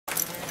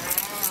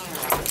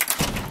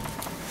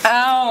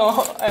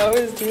Ow! I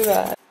always do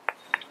that.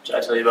 Should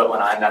I tell you about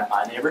when I met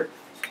my neighbor?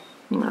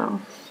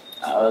 No.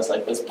 I was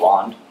like this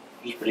blonde.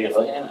 She was pretty good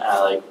looking, and I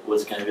like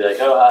was gonna be like,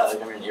 oh hi,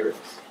 like I'm your neighbor.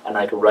 And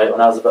like right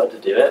when I was about to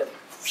do it,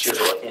 she was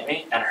looking at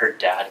me, and her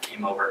dad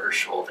came over her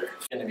shoulder.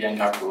 It's gonna be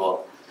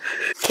uncomfortable.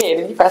 Okay,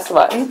 did you press the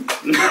button?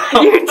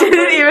 No. You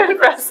didn't even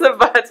press the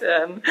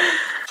button.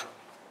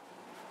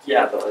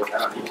 Yeah, but like I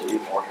don't need to do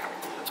more.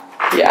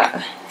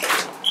 Yeah.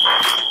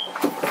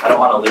 I don't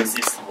want to lose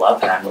these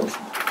love handles.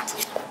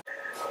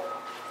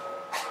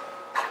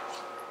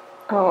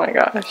 Oh my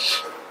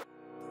gosh.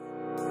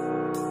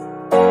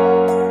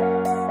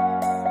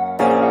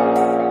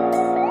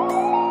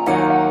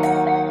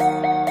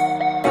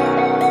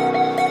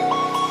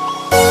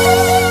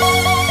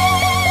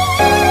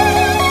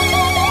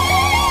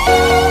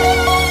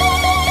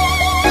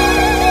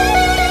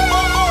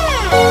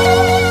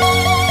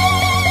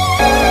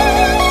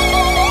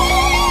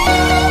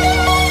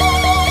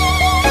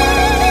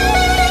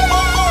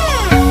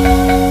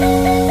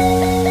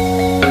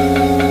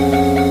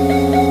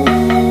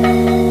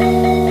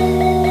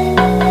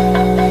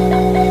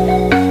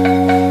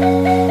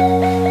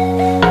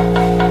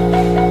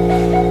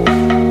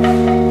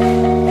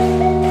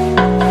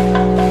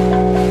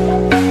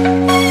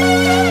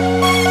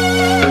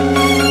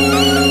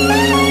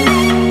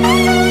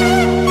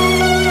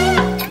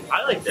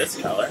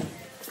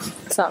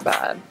 It's not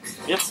bad.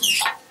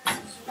 Yes.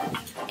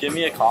 Give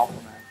me a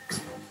compliment.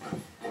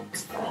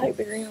 I like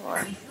the green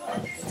one.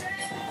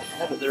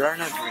 Yeah, but there are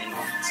no green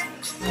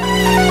ones.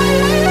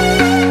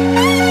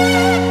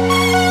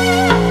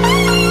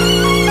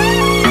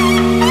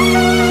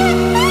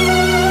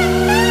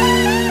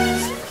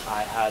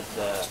 I had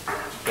the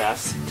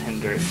best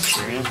Tinder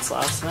experience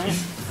last night.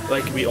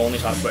 Like, we only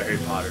talked about Harry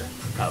Potter.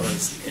 That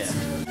was it.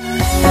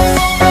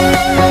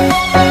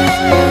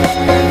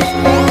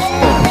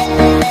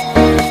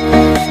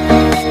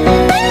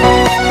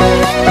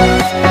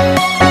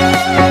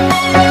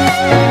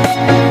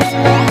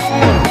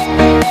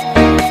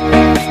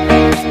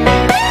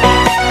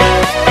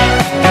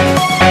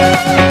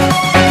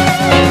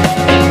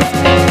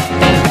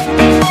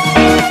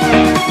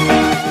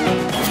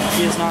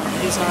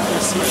 He's not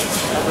gonna see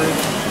us ever.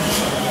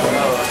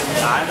 Oh,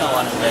 I'm the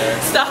one in there.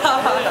 Stop!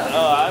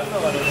 Oh, I'm the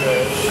one in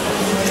there.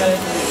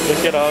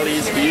 Look at all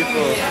these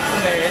people.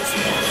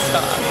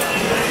 Stop.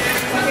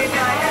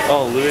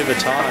 Oh, Louis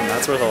Vuitton.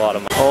 That's worth a lot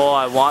of money. Oh,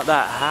 I want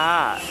that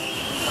hat.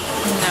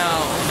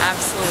 No,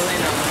 absolutely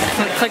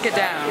not. Click it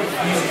down.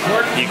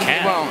 You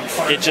can't. It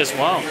won't. It just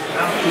won't.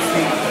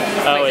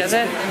 Oh, Wait, does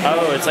it?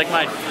 Oh, it's like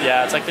my,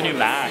 yeah, it's like the new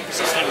Max.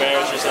 Just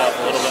embarrass yourself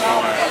a little bit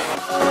more.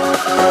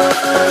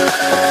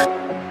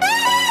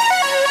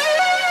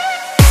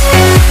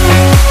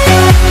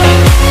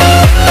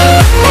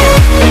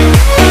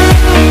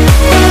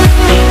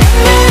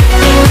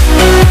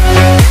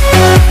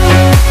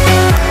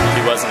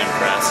 He wasn't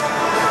impressed. He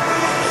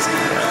wasn't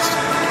impressed.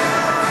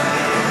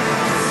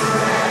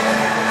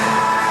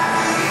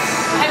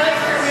 I like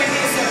her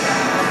movie so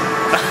bad.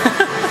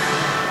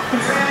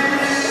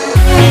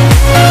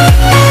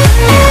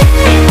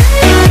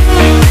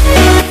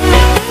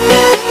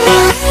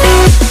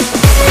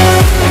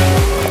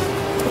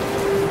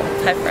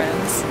 Hi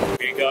friends.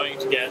 Are you going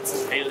to get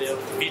some paleo?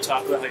 Can you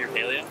talk about how you're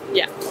paleo?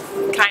 Yeah,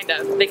 kind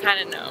of. They kind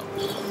of know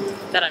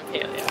that I'm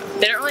paleo.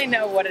 They don't really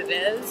know what it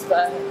is,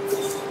 but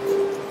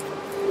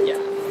yeah.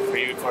 Are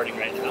you recording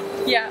right now?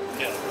 Yeah.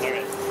 Good,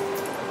 alright.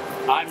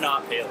 I'm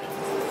not paleo.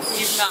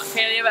 He's not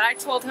paleo, but I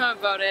told him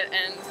about it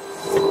and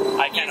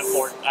I can't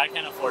afford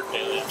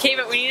paleo. okay,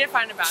 but we need to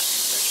find a bathroom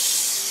first.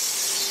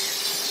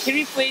 Can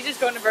we please just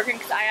go into Burger King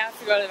because I have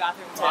to go to the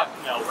bathroom too?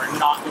 No, we're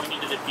not going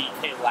into the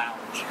BK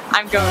lounge.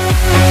 I'm going.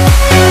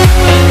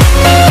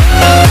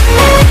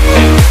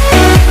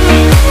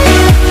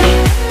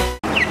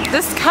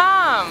 Just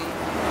come!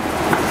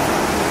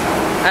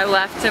 I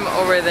left him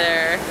over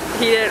there.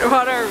 He didn't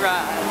want to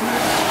run.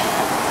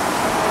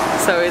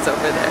 So he's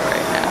over there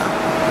right now.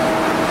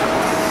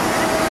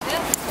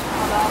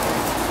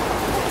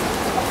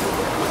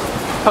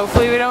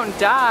 Hopefully we don't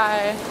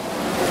die.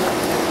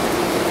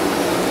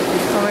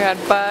 Oh my god,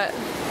 but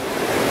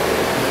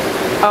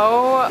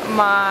oh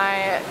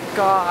my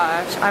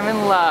gosh, I'm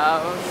in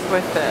love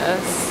with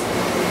this.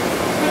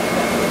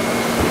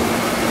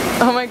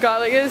 Oh my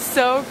god, like it's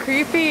so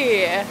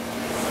creepy.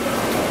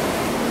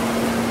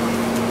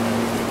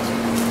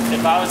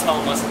 If I was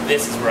homeless,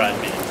 this is where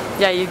I'd be.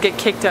 Yeah, you'd get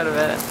kicked out of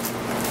it.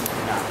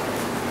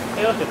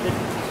 Hey, look at this.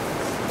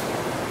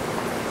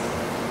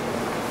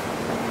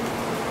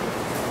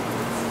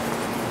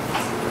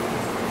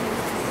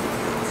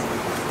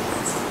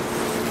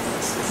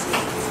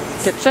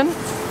 Kitchen?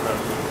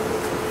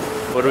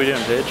 What are we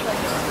doing, Paige?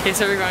 Okay,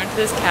 so we're going to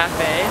this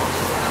cafe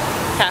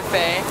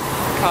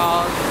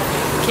called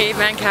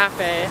Caveman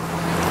Cafe,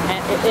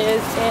 and it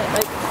is in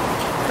like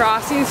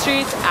crossing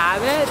streets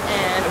Abbott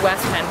and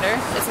West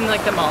Pender. It's in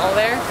like the mall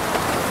there.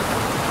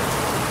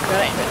 Go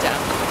ahead and put it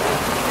down.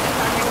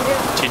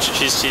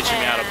 She's teaching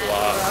me how to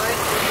blog.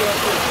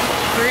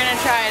 We're gonna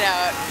try it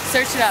out.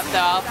 Search it up though,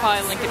 I'll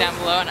probably link it down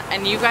below.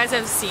 And you guys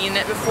have seen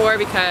it before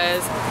because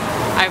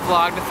I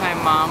vlogged with my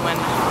mom when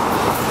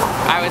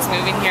I was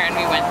moving here and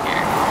we went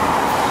here.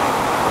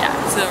 Yeah,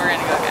 so we're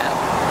gonna go again.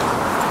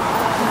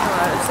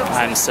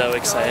 I'm so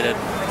excited.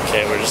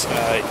 Okay, we're just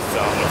gonna like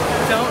film.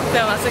 Don't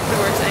film, that's like the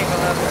worst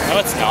angle ever. No,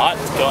 it's not.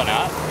 It's going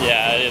up.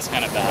 Yeah, it is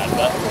kind of bad,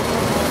 but.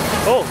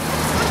 Oh!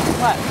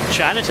 What?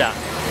 Chinatown.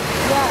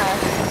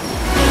 Yeah.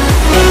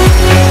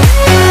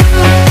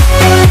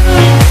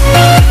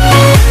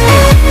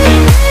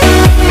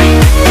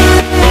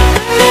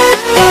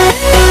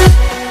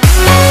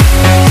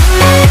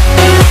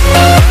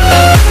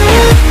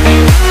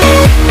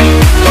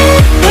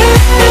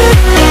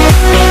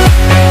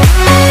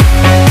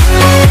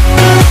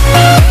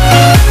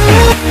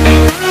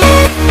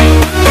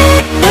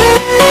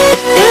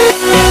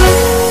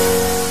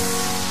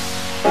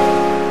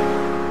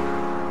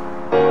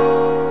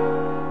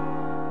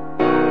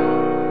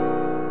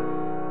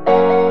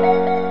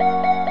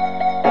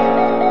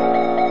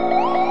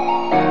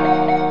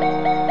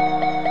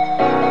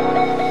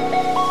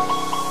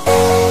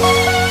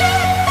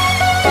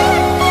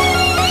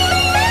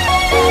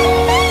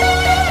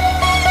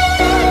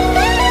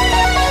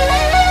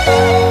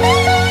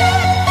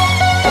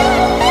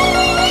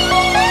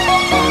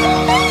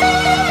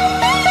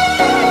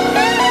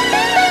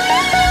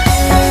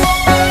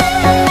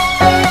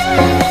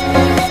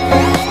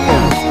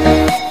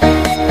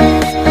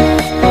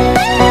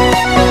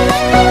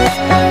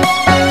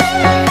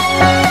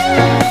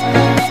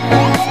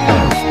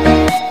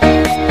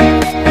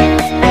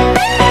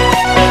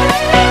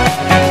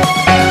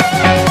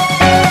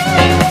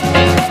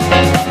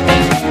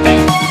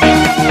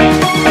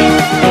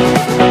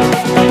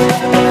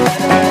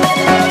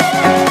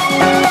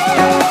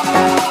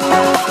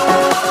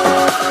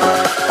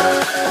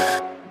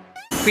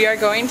 We are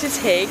going to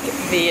take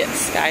the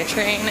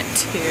SkyTrain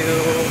to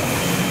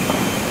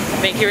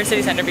Vancouver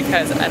City Centre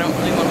because I don't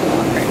really want to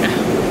walk right now.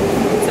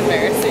 It's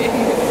embarrassing.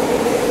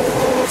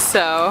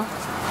 So,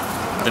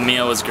 the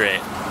meal was great.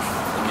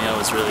 The meal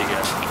was really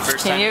good.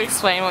 Can you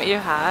explain what you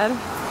had?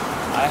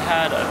 I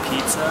had a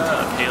pizza,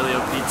 a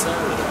paleo pizza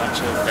with a bunch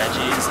of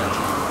veggies and...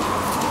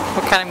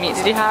 What kind of meat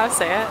did you have?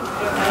 Say it.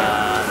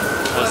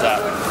 What was that?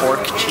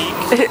 Pork cheek?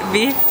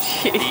 Beef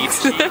cheek.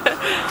 Beef cheek.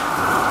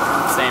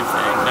 Same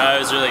thing. No, it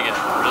was really good.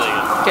 Really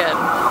good. Good.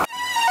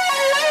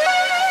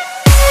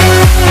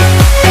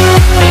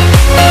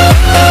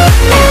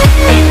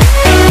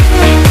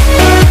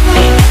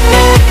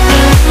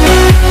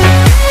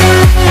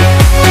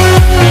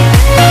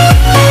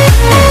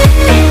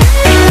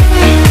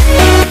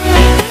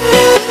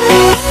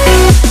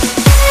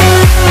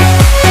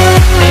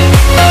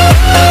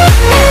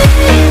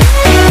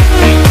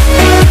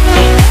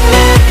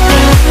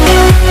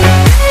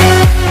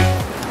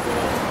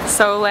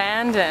 So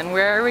Landon,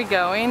 where are we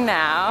going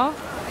now?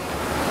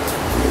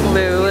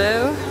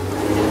 Lulu?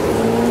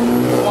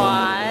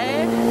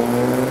 Why?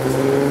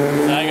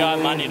 I got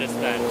money to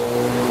spend.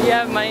 You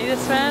have money to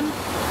spend?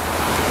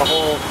 The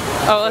whole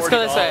Oh, let's go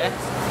this way.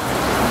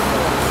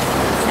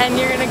 And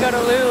you're gonna go to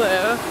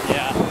Lulu?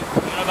 Yeah.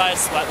 I'm gonna buy a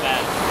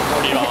sweatband.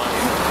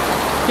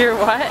 $40. You're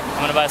what?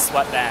 I'm gonna buy a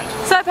sweatband.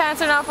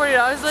 Sweatpants are not $40,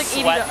 they're like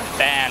 $80.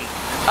 Sweatband.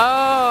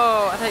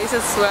 Oh, I thought you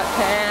said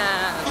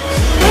sweatpants.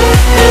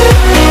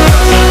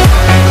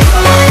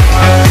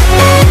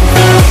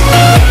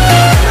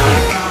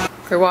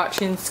 We're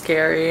watching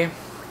scary,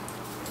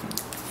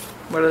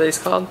 what are these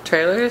called?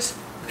 Trailers?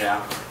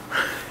 Yeah.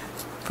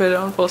 Put it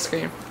on full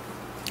screen.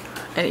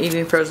 And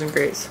eating frozen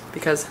grapes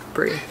because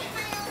Brie.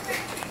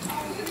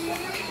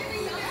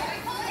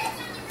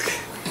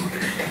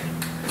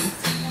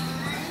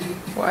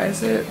 Why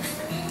is it?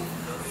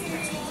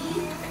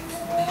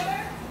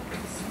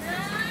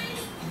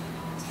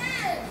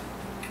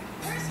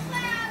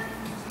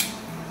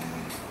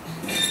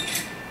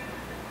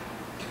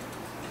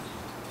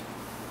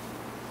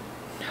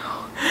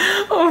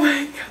 Oh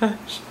my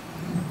gosh.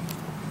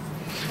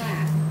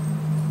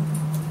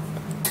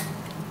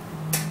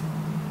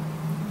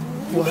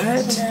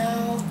 What?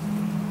 Now,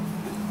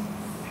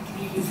 I can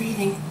hear you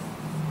breathing.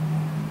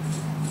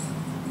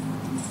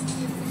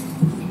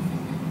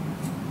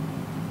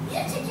 You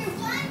took your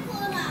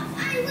blindfold off. I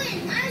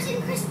win. I was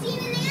in Christine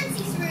and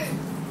Nancy's room.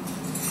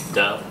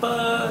 The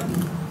fuck?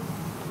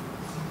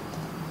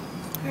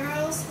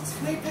 Girls, it's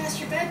way past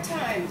your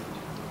bedtime.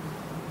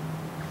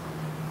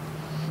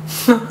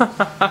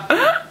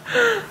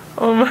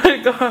 Oh my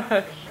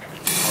gosh.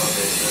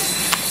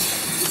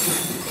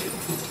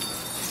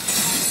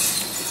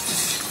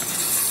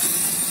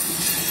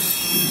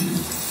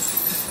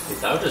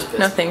 That would just piss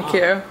No, me thank off.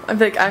 you. I'm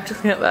like, I have to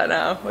clean up that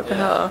now. What the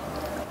hell?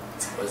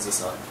 What is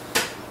this on?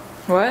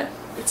 What?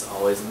 It's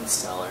always in the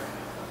cellar.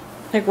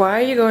 Like, why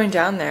are you going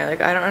down there?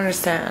 Like, I don't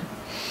understand.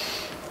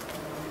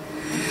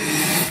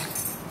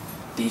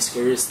 The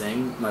scariest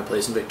thing, my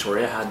place in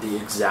Victoria had the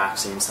exact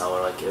same cellar.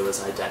 Like, it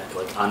was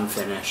identical, like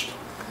unfinished.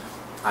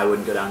 I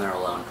wouldn't go down there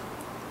alone.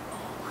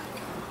 Oh my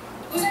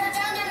god. Who's ever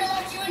down there to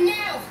lock you in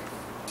now?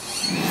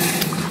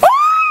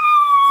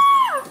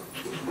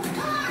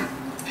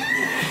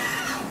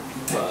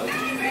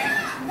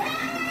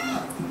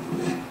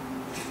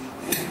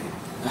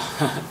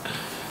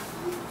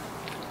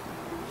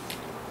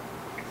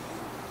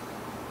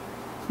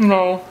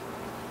 No.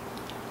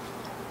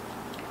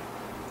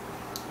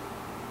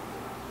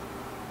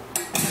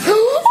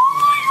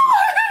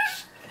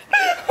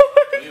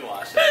 Can we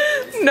wash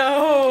it?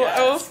 No, Yes.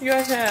 I will see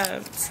my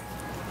hands.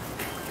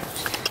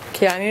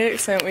 Okay, I need to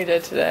explain what we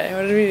did today.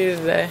 What did we do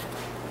today?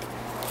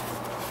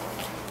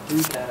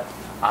 Okay.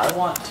 I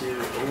want to.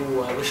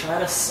 Ooh, I wish I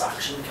had a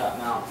suction cup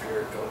mount for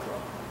your GoPro.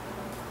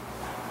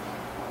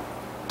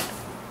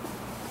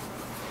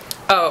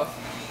 Oh,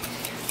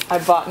 I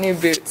bought new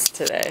boots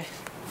today.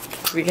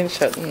 We can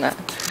show them that.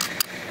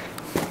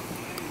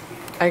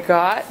 I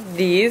got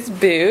these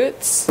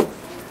boots,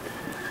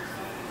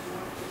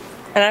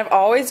 and I've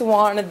always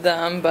wanted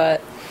them,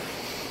 but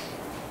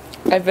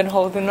I've been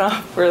holding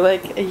off for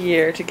like a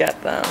year to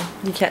get them.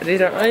 They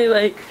don't really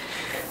like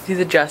do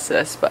the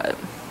justice, but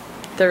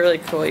they're really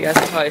cool. You guys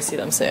will probably see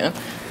them soon.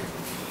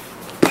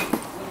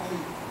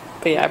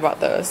 But yeah, I bought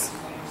those.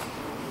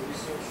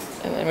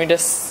 And then we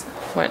just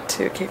went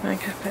to Caveman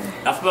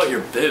Cafe. Enough about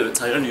your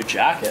boots. I got a new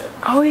jacket.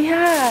 Oh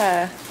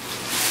yeah.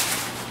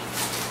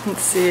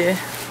 Let's see. You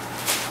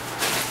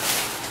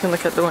can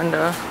look at the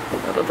window a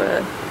little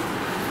bit.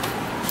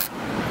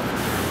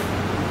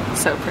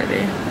 So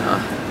pretty.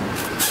 Oh.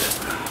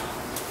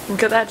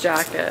 Look at that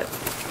jacket.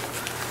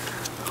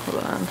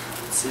 Hold on.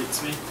 It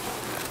suits me.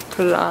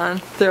 Put it on.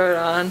 Throw it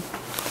on.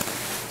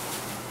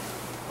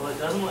 Well, it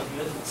doesn't look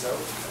good in the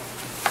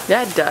soap.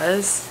 Yeah, it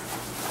does.